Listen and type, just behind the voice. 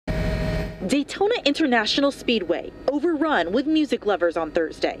Daytona International Speedway overrun with music lovers on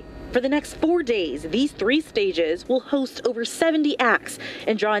Thursday. For the next 4 days, these 3 stages will host over 70 acts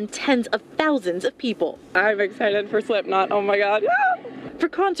and draw in tens of thousands of people. I'm excited for Slipknot. Oh my God. For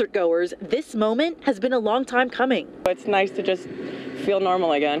concert goers, this moment has been a long time coming. It's nice to just feel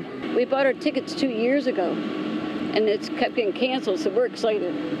normal again. We bought our tickets 2 years ago, and it's kept getting canceled, so we're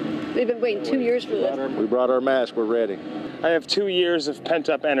excited. We've been waiting 2 years for this. We brought our mask. We're ready. I have 2 years of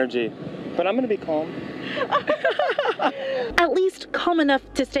pent-up energy, but I'm going to be calm. At least calm enough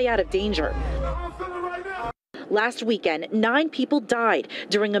to stay out of danger. Last weekend, 9 people died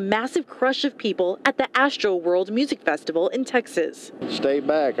during a massive crush of people at the Astro World Music Festival in Texas. Stay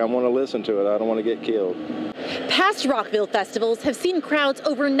back. I want to listen to it. I don't want to get killed. Past Rockville festivals have seen crowds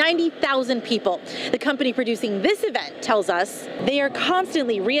over 90,000 people. The company producing this event tells us they are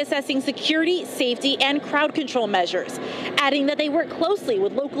constantly reassessing security, safety, and crowd control measures, adding that they work closely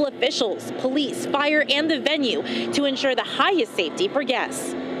with local officials, police, fire, and the venue to ensure the highest safety for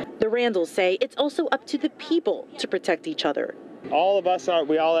guests. The Randalls say it's also up to the people to protect each other. All of us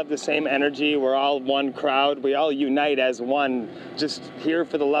we all have the same energy. We're all one crowd. We all unite as one, just here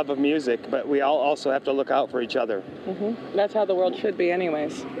for the love of music, but we all also have to look out for each other. That's how the world should be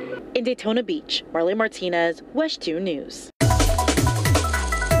anyways. In Daytona Beach, Marley Martinez, WESH 2 News.